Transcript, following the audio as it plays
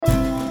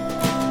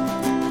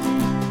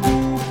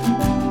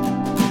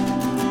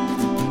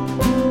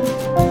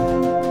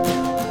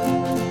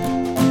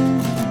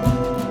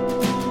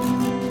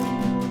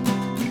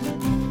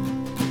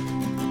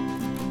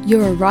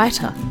You're a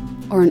writer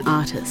or an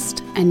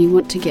artist and you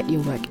want to get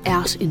your work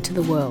out into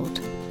the world.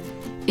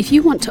 If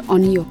you want to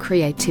honour your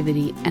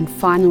creativity and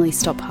finally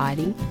stop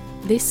hiding,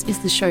 this is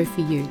the show for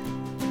you.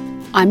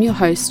 I'm your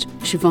host,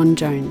 Siobhan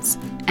Jones,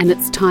 and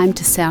it's time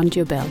to sound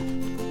your bell.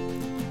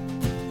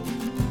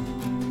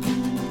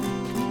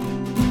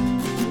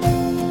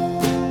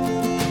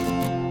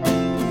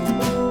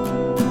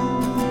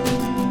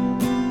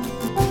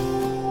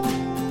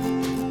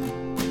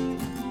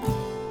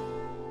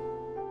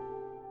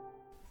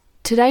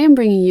 Today I'm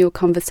bringing you a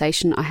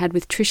conversation I had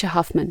with Tricia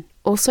Huffman,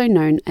 also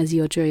known as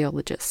Your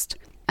Joyologist.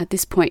 At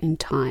this point in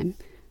time,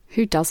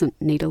 who doesn't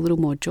need a little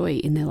more joy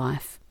in their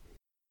life?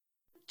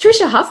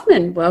 Tricia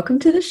Huffman, welcome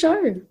to the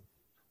show.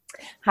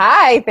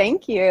 Hi,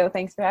 thank you.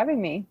 Thanks for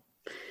having me.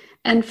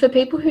 And for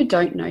people who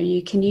don't know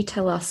you, can you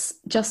tell us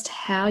just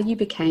how you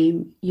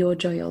became Your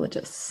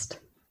Joyologist?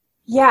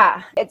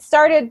 Yeah, it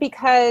started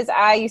because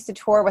I used to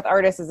tour with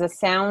artists as a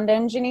sound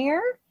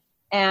engineer.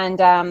 And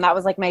that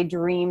was like my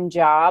dream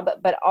job.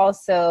 But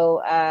also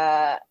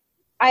I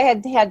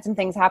had some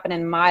things happen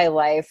in my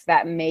life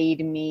that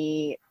made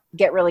me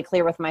get really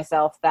clear with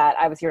myself that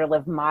I was here to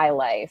live my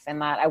life and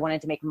that I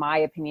wanted to make my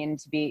opinion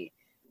to be,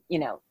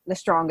 the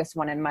strongest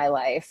one in my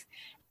life.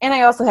 And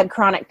I also had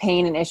chronic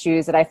pain and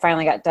issues that I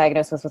finally got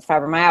diagnosed with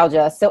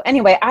fibromyalgia. So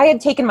anyway, I had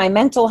taken my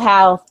mental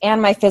health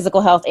and my physical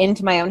health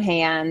into my own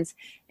hands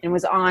and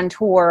was on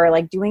tour,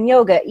 like doing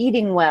yoga,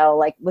 eating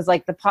well, was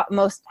the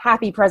most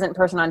happy, present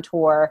person on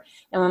tour.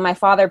 And when my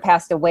father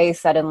passed away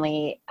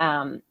suddenly,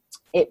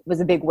 it was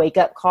a big wake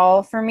up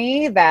call for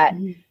me that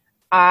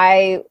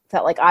I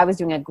felt like I was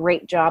doing a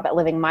great job at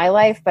living my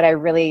life, but I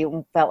really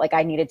felt like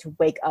I needed to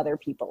wake other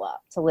people up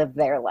to live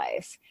their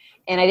life.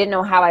 And I didn't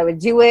know how I would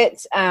do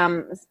it.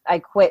 I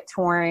quit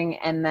touring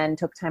and then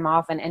took time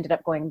off and ended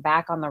up going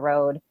back on the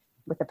road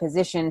with a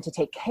position to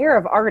take care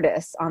of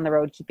artists on the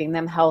road, keeping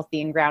them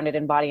healthy and grounded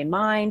in body and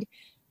mind.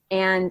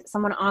 And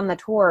someone on the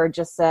tour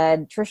just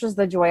said, Tricia's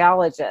the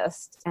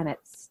Joyologist, and it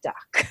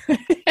stuck.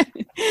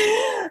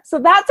 So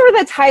that's where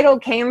the title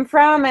came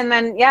from. And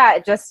then,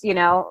 it just,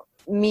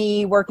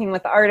 me working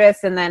with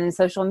artists and then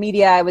social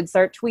media, I would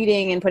start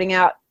tweeting and putting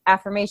out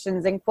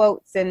affirmations and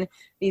quotes and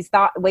these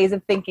ways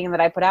of thinking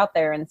that I put out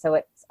there. And so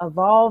it's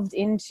evolved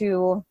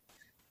into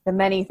the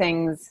many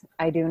things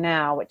I do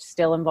now, which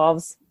still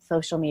involves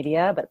social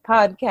media, but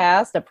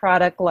podcast, a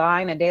product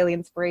line, a daily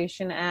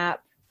inspiration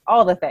app,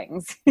 all the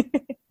things.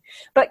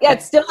 But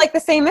it's still like the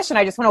same mission.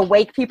 I just want to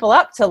wake people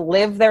up to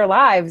live their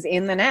lives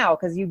in the now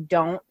because you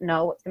don't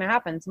know what's going to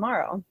happen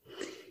tomorrow.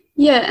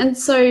 Yeah, and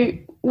so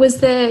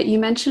you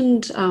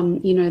mentioned,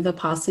 the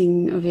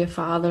passing of your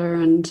father,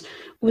 and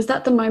was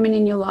that the moment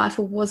in your life,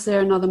 or was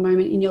there another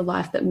moment in your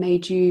life that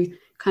made you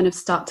kind of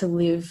start to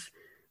live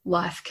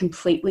life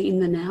completely in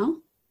the now?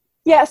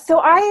 Yeah,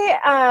 so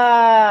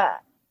I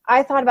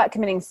thought about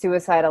committing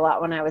suicide a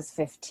lot when I was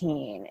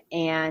 15,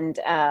 and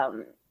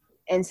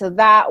so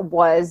that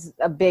was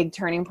a big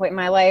turning point in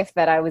my life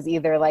that I was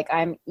either like,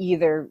 I'm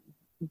either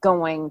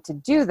going to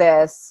do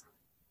this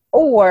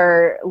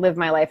or live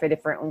my life a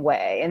different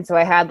way. And so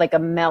I had like a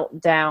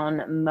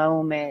meltdown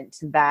moment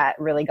that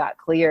really got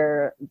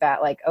clear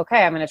that like,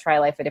 okay, I'm going to try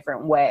life a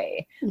different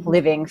way,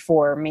 living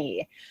for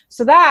me.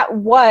 So that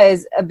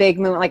was a big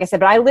moment, like I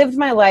said, but I lived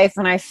my life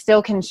and I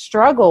still can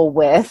struggle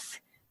with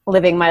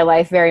living my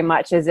life very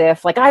much as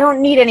if like, I don't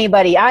need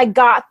anybody. I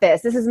got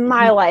this. This is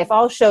my life.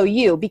 I'll show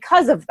you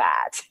because of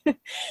that.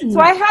 So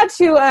I had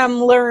to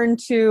learn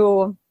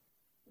to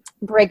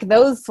break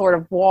those sort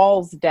of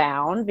walls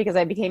down because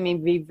I became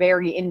maybe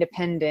very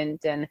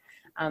independent and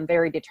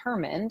very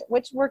determined,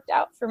 which worked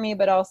out for me.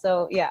 But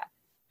also,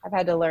 I've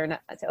had to learn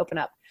to open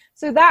up.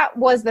 So that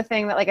was the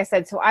thing that, like I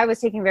said, so I was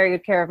taking very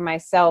good care of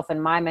myself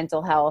and my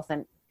mental health.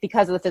 And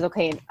because of the physical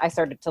pain, I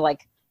started to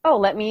like,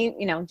 let me,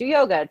 do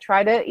yoga,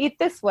 try to eat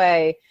this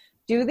way,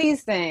 do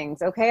these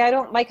things. Okay. I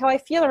don't like how I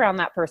feel around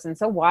that person.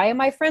 So why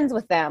am I friends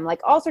with them?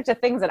 Like all sorts of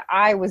things that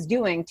I was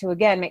doing to,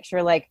 again, make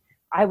sure like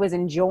I was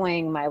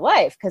enjoying my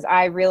life because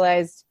I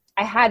realized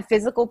I had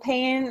physical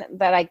pain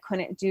that I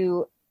couldn't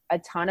do a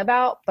ton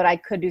about, but I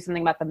could do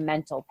something about the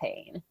mental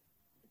pain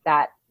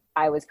that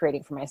I was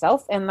creating for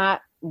myself and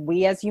that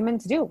we as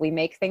humans do. We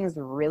make things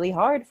really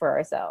hard for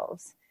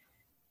ourselves.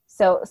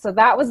 So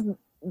that was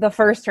the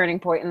first turning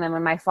point. And then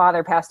when my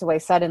father passed away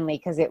suddenly,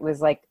 because it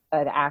was like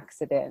an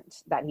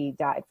accident that he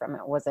died from,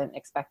 it wasn't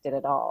expected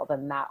at all.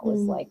 Then that was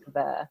like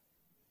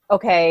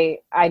okay,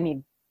 I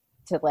need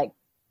to like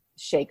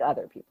shake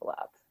other people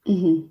up.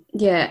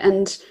 Yeah.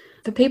 And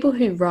for people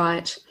who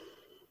write,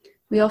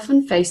 we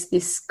often face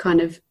this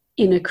kind of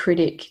inner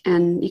critic,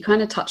 and you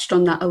kind of touched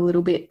on that a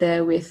little bit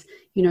there with,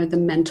 the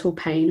mental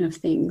pain of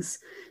things.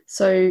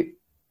 So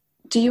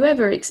do you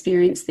ever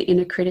experience the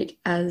inner critic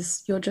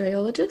as your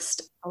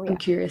joyologist? Oh, yeah. I'm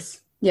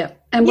curious. Yeah.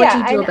 And what do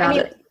you do about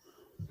it?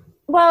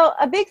 Well,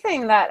 a big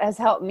thing that has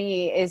helped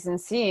me is in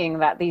seeing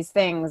that these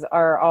things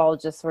are all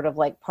just sort of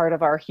like part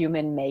of our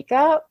human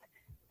makeup,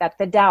 that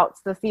the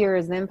doubts, the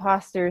fears, the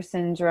imposter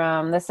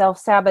syndrome, the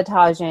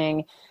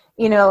self-sabotaging,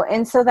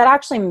 And so that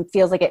actually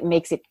feels like it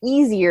makes it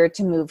easier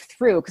to move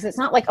through, because it's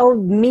not like, oh,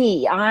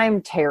 me,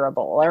 I'm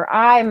terrible, or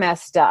I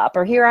messed up,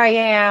 or here I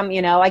am,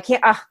 I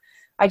can't,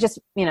 I just,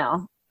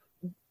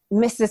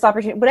 missed this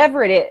opportunity,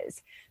 whatever it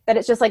is, that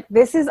it's just like,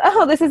 this is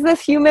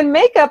this human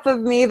makeup of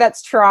me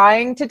that's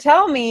trying to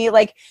tell me,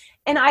 like,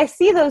 and I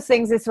see those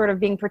things as sort of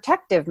being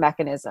protective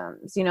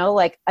mechanisms,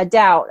 like a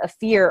doubt, a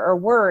fear, or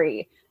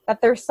worry,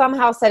 that they're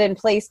somehow set in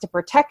place to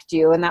protect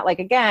you. And that, like,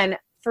 again,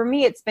 for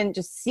me, it's been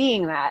just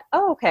seeing that,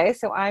 oh, okay,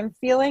 so I'm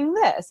feeling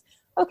this.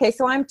 Okay,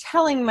 so I'm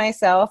telling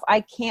myself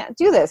I can't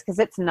do this because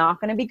it's not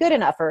going to be good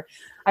enough, or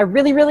I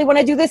really, really want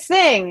to do this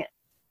thing,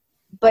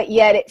 but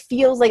yet it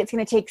feels like it's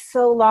going to take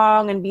so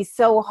long and be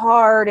so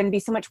hard and be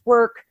so much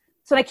work.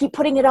 So I keep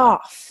putting it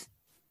off.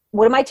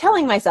 What am I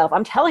telling myself?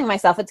 I'm telling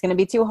myself it's going to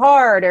be too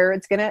hard, or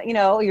it's going to,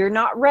 you're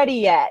not ready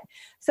yet.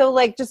 So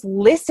like just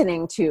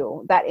listening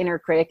to that inner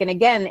critic. And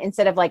again,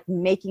 instead of like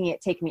making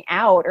it take me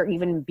out or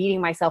even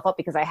beating myself up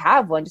because I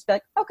have one, just be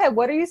like, okay,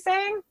 what are you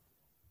saying?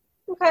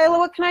 Okay, well,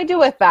 what can I do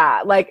with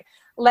that? Like,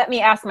 let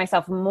me ask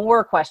myself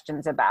more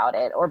questions about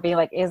it, or be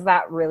like, is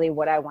that really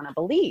what I want to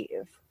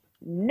believe?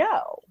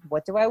 No.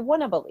 What do I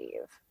want to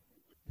believe?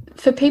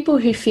 For people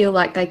who feel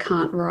like they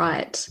can't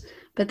write,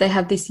 but they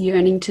have this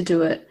yearning to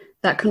do it,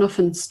 that can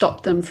often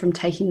stop them from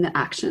taking the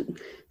action.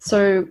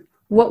 So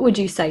what would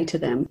you say to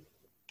them?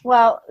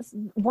 Well,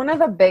 one of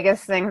the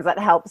biggest things that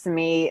helps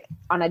me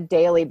on a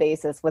daily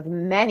basis with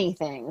many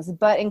things,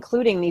 but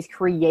including these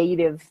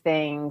creative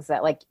things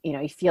that, like,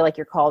 you feel like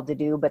you're called to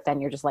do, but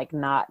then you're just like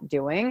not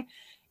doing,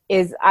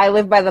 is I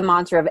live by the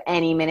mantra of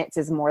any minutes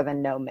is more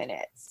than no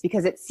minutes.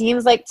 Because it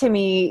seems like to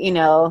me,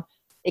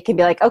 it can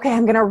be like, okay,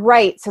 I'm going to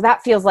write. So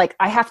that feels like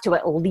I have to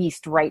at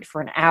least write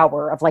for an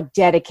hour of like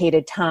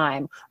dedicated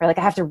time, or like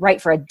I have to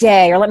write for a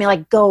day, or let me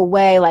like go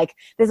away. Like,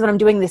 this is what I'm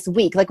doing this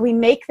week. Like, we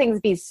make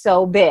things be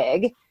so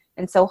big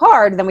and so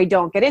hard, then we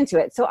don't get into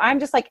it. So I'm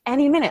just like,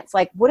 any minutes.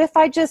 Like, what if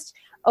I just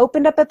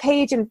opened up a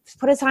page and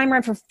put a timer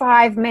in for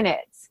 5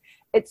 minutes?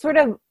 It's sort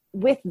of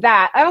with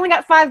that, I only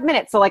got 5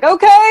 minutes. So like,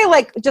 okay,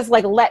 like just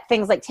like let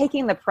things, like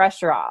taking the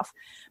pressure off.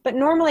 But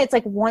normally it's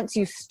like once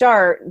you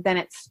start, then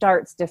it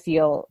starts to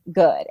feel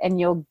good and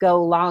you'll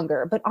go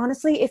longer. But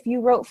honestly, if you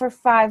wrote for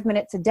 5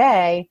 minutes a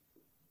day,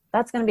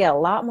 that's going to be a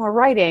lot more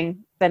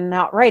writing than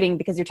not writing,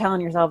 because you're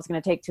telling yourself it's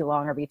going to take too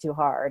long or be too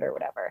hard or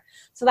whatever.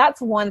 So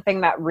that's one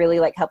thing that really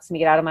like helps me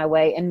get out of my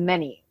way in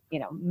many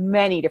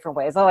different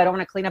ways. Oh, I don't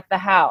want to clean up the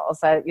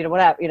house. I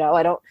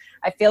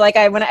feel like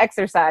I want to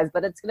exercise,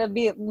 but it's going to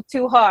be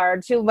too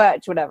hard, too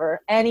much, whatever.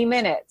 Any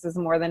minutes is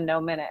more than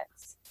no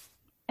minutes.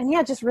 And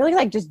yeah, just really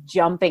like just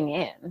jumping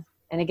in.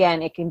 And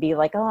again, it can be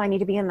like, oh, I need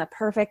to be in the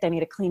perfect, I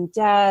need a clean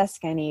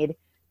desk, I need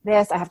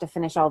this, I have to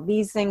finish all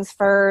these things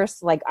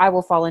first. Like, I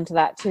will fall into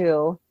that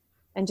too.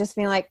 And just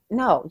being like,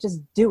 no, just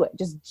do it.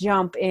 Just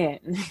jump in.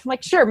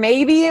 Like, sure,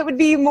 maybe it would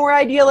be more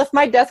ideal if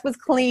my desk was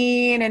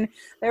clean and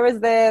there was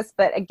this.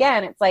 But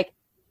again, it's like,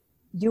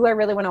 do I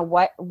really want to,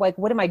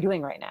 what am I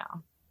doing right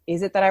now?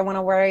 Is it that I want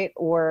to write,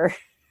 or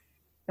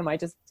am I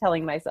just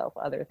telling myself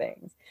other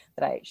things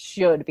that I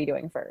should be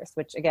doing first?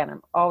 Which again,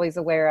 I'm always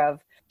aware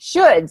of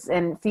shoulds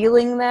and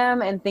feeling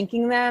them and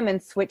thinking them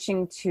and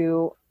switching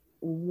to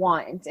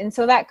want. And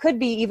so that could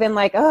be even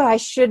like, oh, I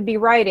should be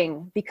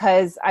writing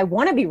because I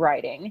want to be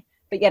writing,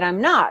 but yet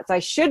I'm not. So I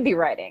should be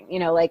writing,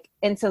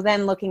 and so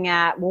then looking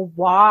at, well,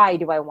 why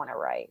do I want to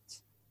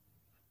write?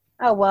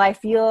 Oh, well, I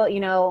feel,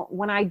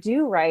 when I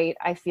do write,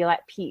 I feel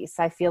at peace.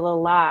 I feel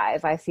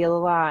alive. I feel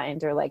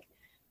aligned, or like,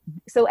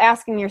 so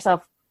asking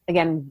yourself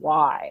again,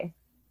 why?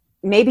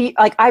 Maybe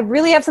like, I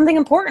really have something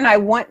important I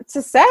want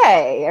to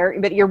say,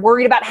 but you're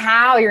worried about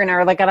how you're going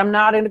to, like, I'm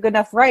not a good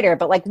enough writer,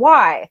 but like,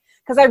 why?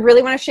 Because I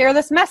really want to share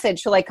this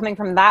message. So like coming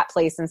from that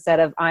place instead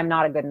of I'm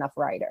not a good enough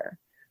writer.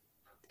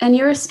 And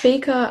you're a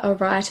speaker, a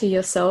writer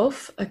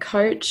yourself, a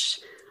coach,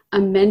 a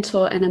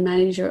mentor, and a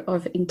manager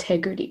of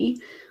integrity.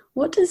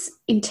 What does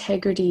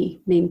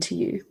integrity mean to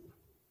you?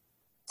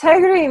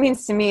 Integrity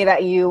means to me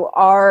that you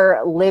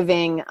are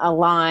living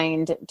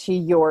aligned to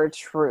your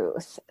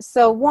truth.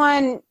 So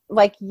one,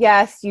 like,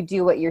 yes, you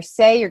do what you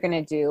say you're going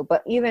to do,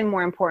 but even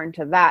more important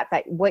to that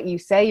what you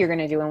say you're going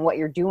to do and what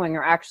you're doing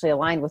are actually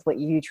aligned with what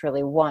you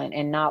truly want,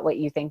 and not what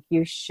you think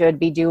you should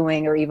be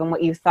doing, or even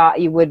what you thought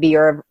you would be,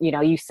 or,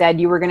 you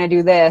said you were going to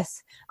do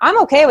this.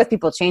 I'm okay with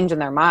people changing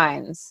their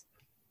minds,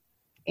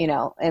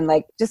 and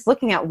like just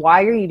looking at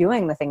why are you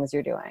doing the things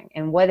you're doing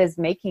and what is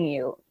making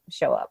you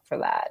show up for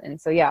that. And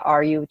so, yeah,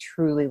 are you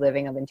truly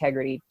living of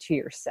integrity to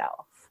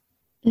yourself?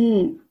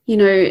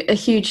 A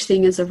huge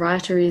thing as a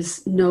writer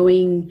is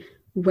knowing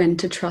when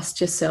to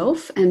trust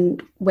yourself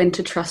and when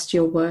to trust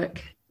your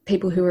work.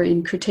 People who are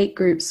in critique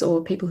groups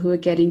or people who are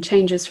getting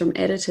changes from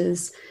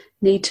editors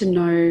need to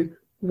know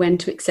when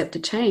to accept a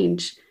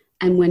change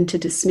and when to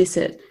dismiss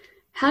it.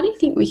 How do you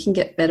think we can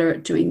get better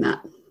at doing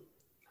that?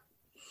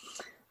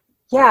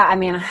 Yeah, I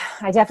mean,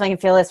 I definitely can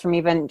feel this from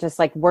even just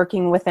like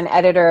working with an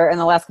editor in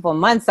the last couple of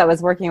months that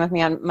was working with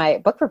me on my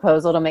book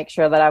proposal to make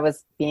sure that I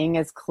was being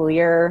as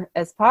clear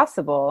as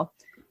possible.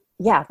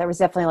 yeah, there was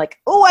definitely like,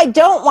 oh, I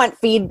don't want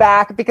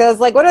feedback because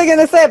like, what are they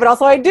going to say? But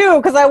also I do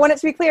because I want it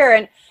to be clear.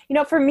 And, you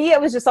know, for me, it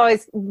was just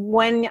always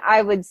when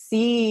I would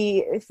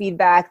see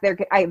feedback, there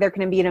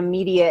can be an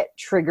immediate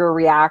trigger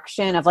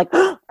reaction of like,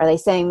 oh, are they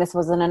saying this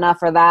wasn't enough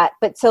or that?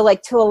 But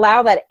to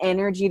allow that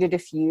energy to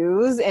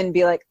diffuse and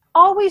be like,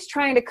 always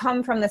trying to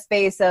come from the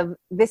space of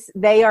this,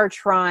 they are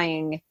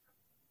trying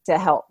to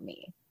help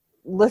me,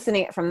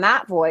 listening it from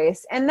that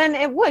voice. And then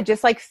it would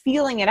just like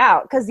feeling it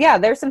out. Cause yeah,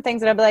 there's some things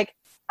that I'd be like,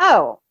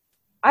 oh,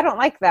 I don't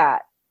like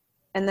that.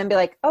 And then be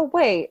like, oh,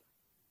 wait,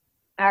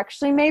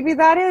 actually, maybe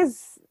that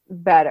is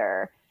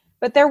better.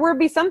 But there would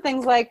be some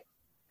things like,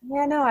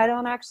 yeah, no, I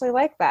don't actually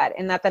like that.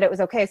 And that it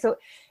was okay. So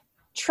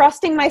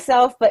trusting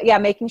myself, but yeah,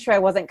 making sure I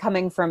wasn't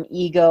coming from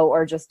ego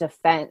or just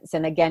defense.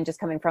 And again,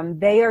 just coming from,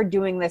 they are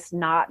doing this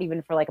not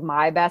even for like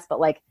my best, but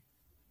like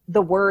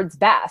the word's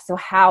best. So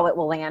how it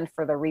will land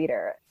for the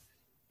reader.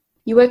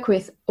 You work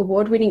with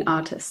award-winning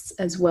artists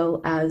as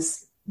well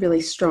as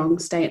really strong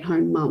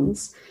stay-at-home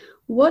mums.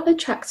 What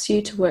attracts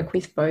you to work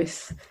with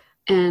both,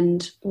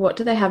 and what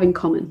do they have in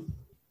common?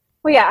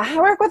 Well, yeah, I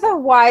work with a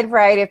wide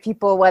variety of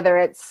people, whether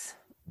it's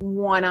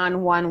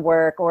one-on-one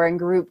work or in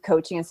group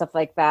coaching and stuff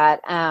like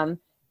that.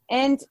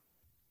 And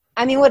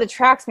I mean, what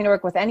attracts me to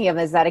work with any of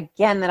them is that,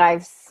 again, that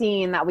I've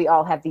seen that we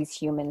all have these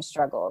human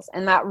struggles,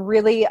 and that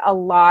really a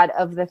lot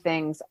of the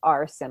things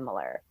are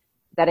similar.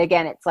 That,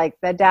 again, it's like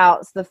the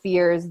doubts, the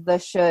fears, the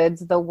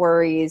shoulds, the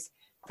worries,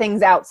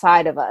 things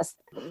outside of us,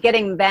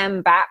 getting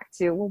them back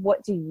to, well,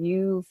 what do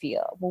you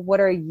feel? Well, what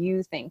are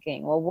you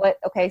thinking? Well,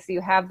 okay, so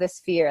you have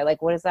this fear,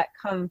 like, what does that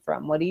come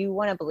from? What do you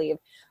want to believe?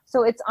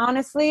 So it's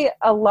honestly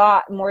a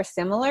lot more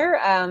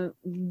similar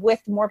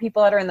with more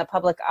people that are in the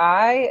public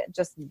eye,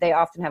 just they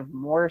often have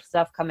more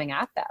stuff coming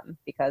at them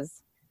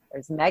because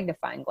there's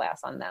magnifying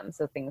glass on them.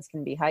 So things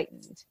can be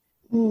heightened.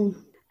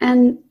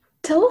 And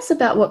tell us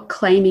about what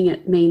claiming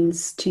it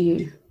means to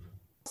you.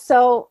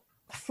 So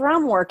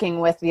from working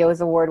with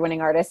those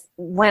award-winning artists,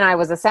 when I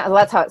was that's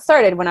how it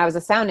started, when I was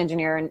a sound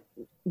engineer and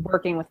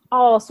working with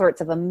all sorts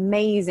of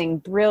amazing,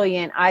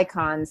 brilliant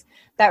icons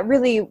that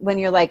really, when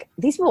you're like,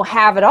 these people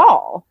have it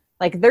all.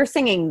 Like they're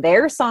singing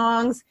their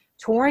songs,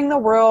 touring the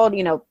world,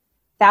 you know,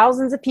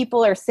 thousands of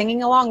people are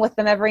singing along with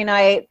them every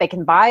night. They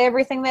can buy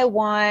everything they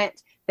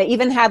want. They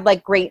even had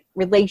like great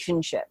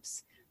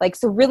relationships. Like,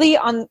 so really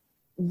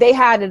they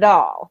had it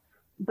all,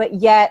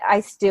 but yet I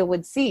still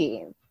would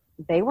see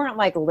they weren't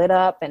like lit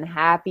up and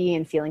happy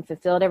and feeling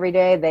fulfilled every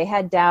day. They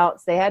had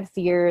doubts, they had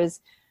fears.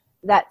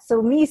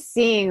 So me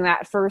seeing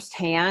that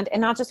firsthand,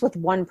 and not just with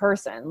one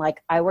person,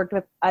 like I worked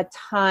with a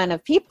ton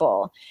of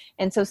people.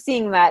 And so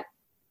seeing that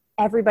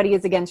everybody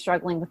is again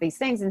struggling with these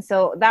things. And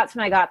so that's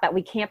when I got that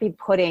we can't be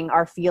putting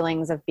our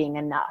feelings of being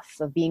enough,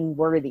 of being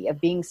worthy,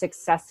 of being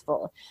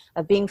successful,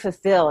 of being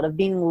fulfilled, of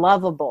being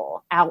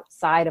lovable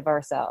outside of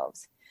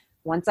ourselves.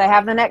 Once I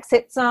have the next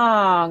hit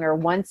song, or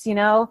once, you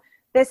know,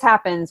 this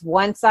happens,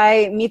 once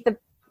I meet the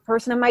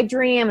person of my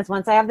dreams,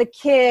 once I have the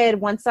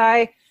kid, once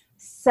I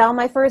sell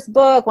my first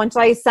book, once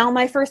I sell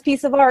my first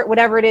piece of art,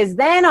 whatever it is,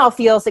 then I'll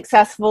feel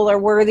successful or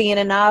worthy and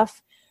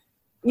enough.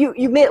 You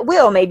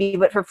will maybe,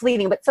 but for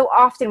fleeting. But so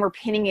often we're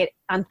pinning it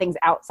on things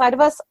outside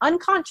of us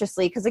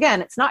unconsciously, because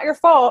again, it's not your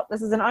fault.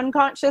 This is an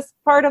unconscious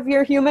part of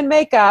your human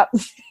makeup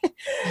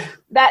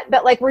that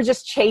like we're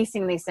just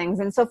chasing these things.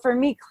 And so for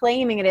me,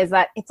 claiming it is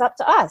that it's up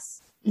to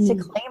us to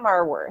claim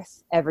our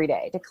worth every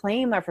day, to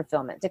claim our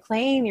fulfillment, to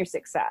claim your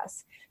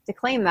success, to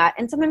claim that.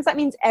 And sometimes that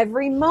means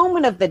every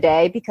moment of the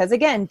day, because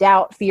again,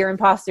 doubt, fear,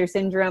 imposter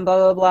syndrome, blah,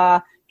 blah,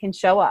 blah, can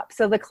show up.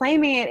 So the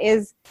claiming it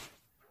is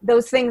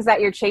those things that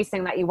you're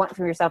chasing that you want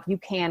from yourself, you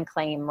can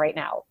claim right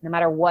now, no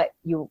matter what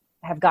you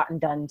have gotten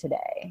done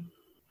today.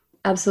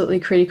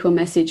 Absolutely critical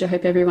message. I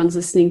hope everyone's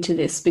listening to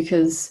this,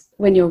 because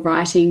when you're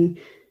writing,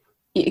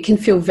 it can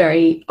feel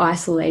very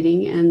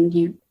isolating, and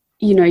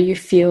you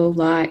feel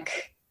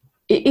like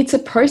it's a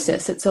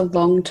process. It's a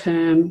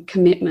long-term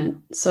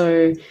commitment.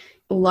 So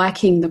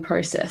liking the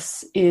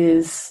process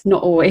is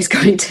not always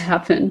going to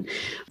happen.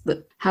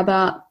 But how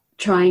about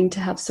trying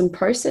to have some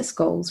process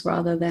goals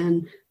rather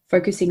than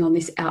focusing on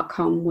this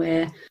outcome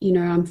where,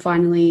 I'm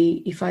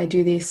finally, if I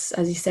do this,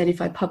 as you said, if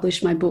I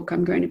publish my book,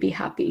 I'm going to be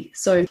happy.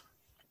 So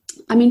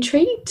I'm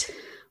intrigued.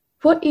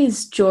 What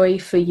is joy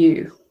for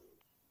you?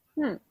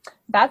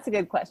 That's a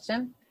good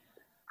question.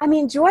 I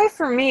mean, joy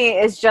for me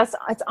is just,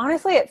 it's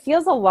honestly, it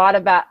feels a lot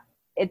about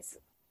it's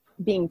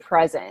being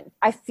present.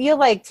 I feel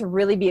like to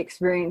really be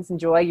experiencing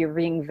joy, you're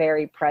being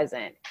very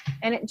present.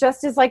 And it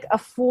just is like a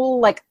full,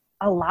 like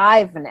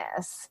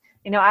aliveness.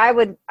 I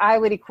would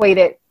equate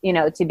it,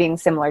 to being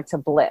similar to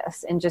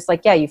bliss, and just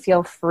like, yeah, you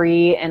feel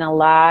free and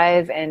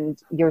alive, and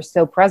you're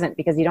so present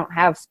because you don't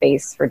have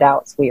space for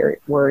doubts,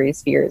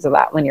 worries, fears of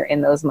that when you're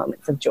in those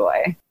moments of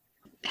joy.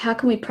 How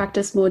can we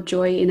practice more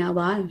joy in our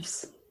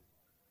lives?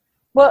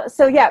 Well,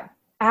 so yeah,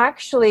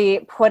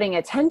 actually putting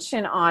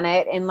attention on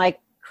it and like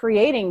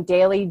creating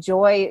daily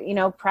joy,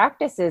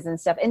 practices and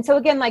stuff. And so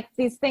again, like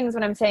these things,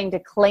 when I'm saying to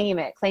claim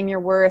it, claim your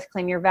worth,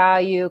 claim your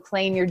value,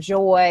 claim your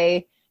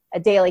joy, a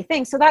daily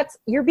thing. So that's,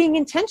 you're being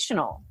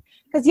intentional,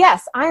 Because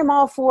yes, I am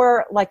all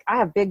for, like, I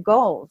have big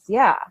goals.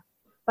 Yeah.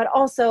 But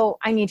also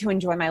I need to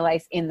enjoy my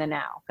life in the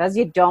now, because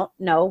you don't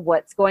know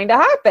what's going to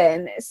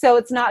happen. So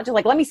it's not just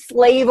like, let me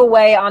slave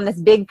away on this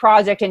big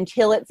project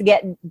until it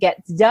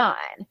gets done.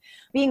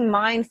 Being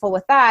mindful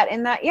with that,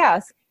 and that,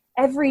 yes,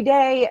 every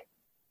day,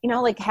 you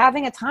know, like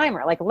having a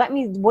timer, like,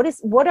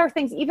 what are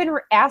things, even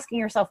asking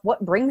yourself,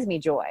 what brings me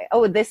joy?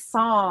 Oh, this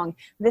song,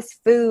 this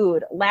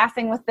food,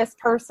 laughing with this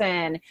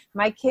person,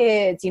 my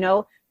kids, you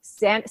know,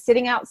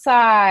 sitting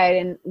outside,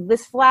 and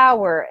this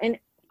flower. And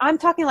I'm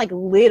talking like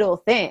little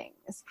things.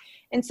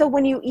 And so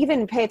when you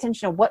even pay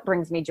attention to what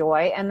brings me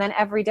joy, and then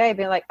every day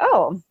be like,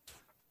 oh,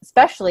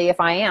 especially if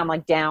I am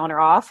like down or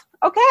off,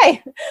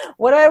 okay,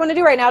 what do I want to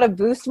do right now to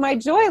boost my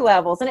joy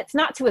levels? And it's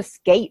not to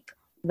escape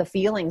the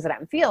feelings that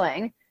I'm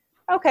feeling.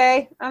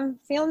 Okay, I'm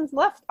feeling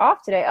left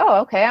off today.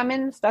 Oh, okay,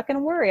 I'm stuck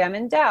in worry. I'm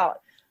in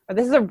doubt. Or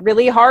this is a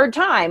really hard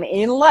time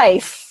in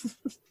life.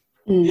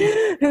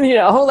 You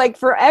know, like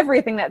for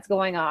everything that's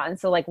going on.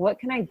 So like, what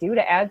can I do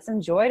to add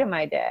some joy to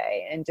my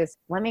day? And just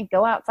let me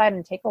go outside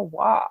and take a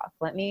walk.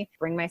 Let me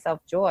bring myself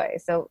joy.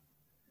 So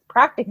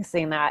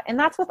practicing that. And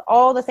that's with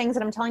all the things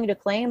that I'm telling you to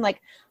claim.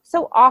 Like,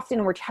 so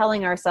often we're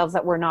telling ourselves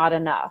that we're not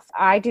enough.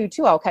 I do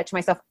too. I'll catch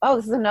myself, oh,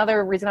 this is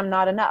another reason I'm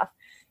not enough.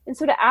 And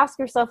so to ask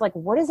yourself, like,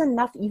 what does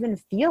enough even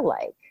feel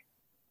like?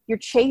 You're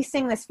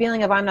chasing this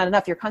feeling of I'm not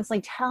enough. You're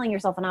constantly telling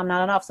yourself, and I'm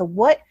not enough. So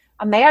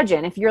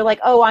imagine if you're like,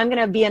 oh, I'm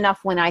going to be enough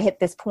when I hit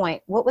this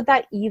point. What would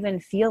that even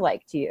feel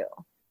like to you?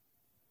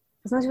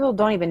 Because most people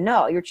don't even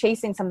know. You're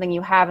chasing something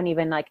you haven't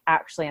even like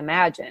actually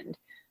imagined.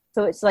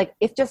 So it's like,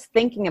 if just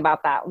thinking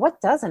about that, what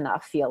does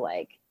enough feel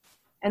like?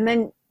 And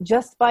then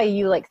just by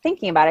you like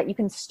thinking about it, you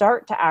can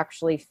start to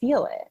actually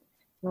feel it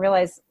and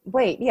realize,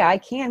 wait, yeah, I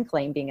can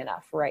claim being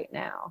enough right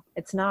now.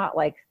 It's not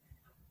like,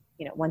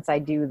 you know, once I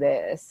do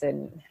this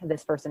and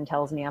this person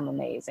tells me I'm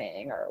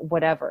amazing, or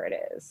whatever it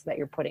is that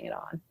you're putting it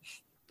on.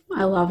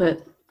 I love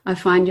it. I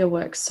find your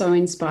work so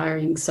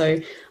inspiring. So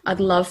I'd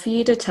love for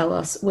you to tell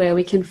us where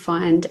we can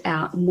find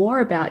out more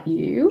about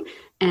you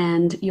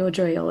and Your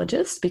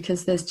Joyologist,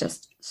 because there's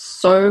just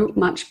so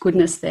much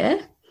goodness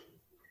there.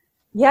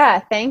 Yeah,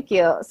 thank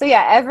you. So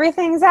yeah,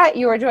 everything's at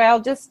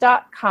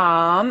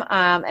yourjoyologist.com.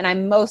 And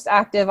I'm most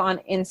active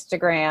on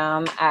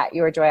Instagram at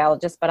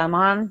yourjoyologist, but I'm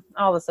on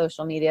all the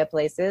social media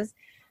places.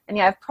 And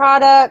yeah, I have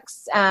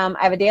products. I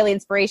have a daily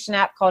inspiration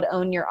app called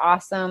Own Your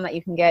Awesome that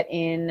you can get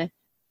in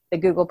the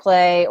Google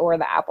Play or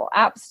the Apple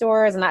App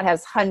Stores. And that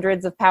has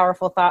hundreds of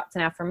powerful thoughts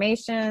and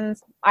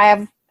affirmations. I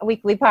have a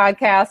weekly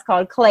podcast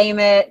called Claim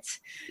It.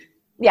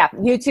 Yeah,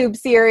 YouTube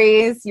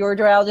series, Your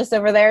Joyologist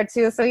over there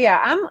too. So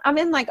yeah, I'm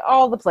in like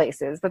all the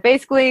places, but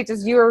basically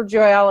just Your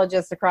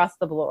Joyologist across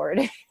the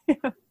board.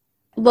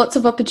 Lots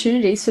of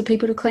opportunities for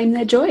people to claim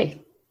their joy.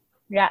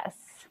 Yes.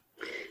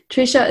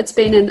 Tricia, it's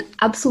been an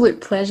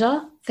absolute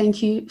pleasure.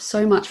 Thank you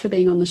so much for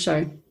being on the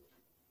show.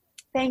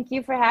 Thank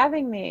you for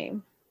having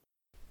me.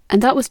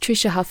 And that was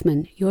Tricia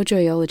Huffman, Your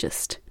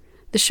Joyologist.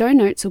 The show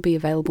notes will be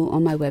available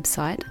on my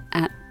website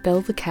at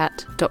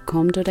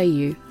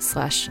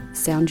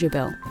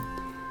bellethecat.com.au/soundyourbell.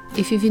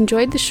 If you've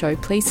enjoyed the show,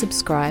 please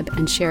subscribe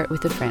and share it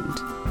with a friend.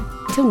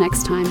 Till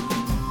next time,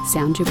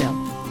 sound your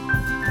bell.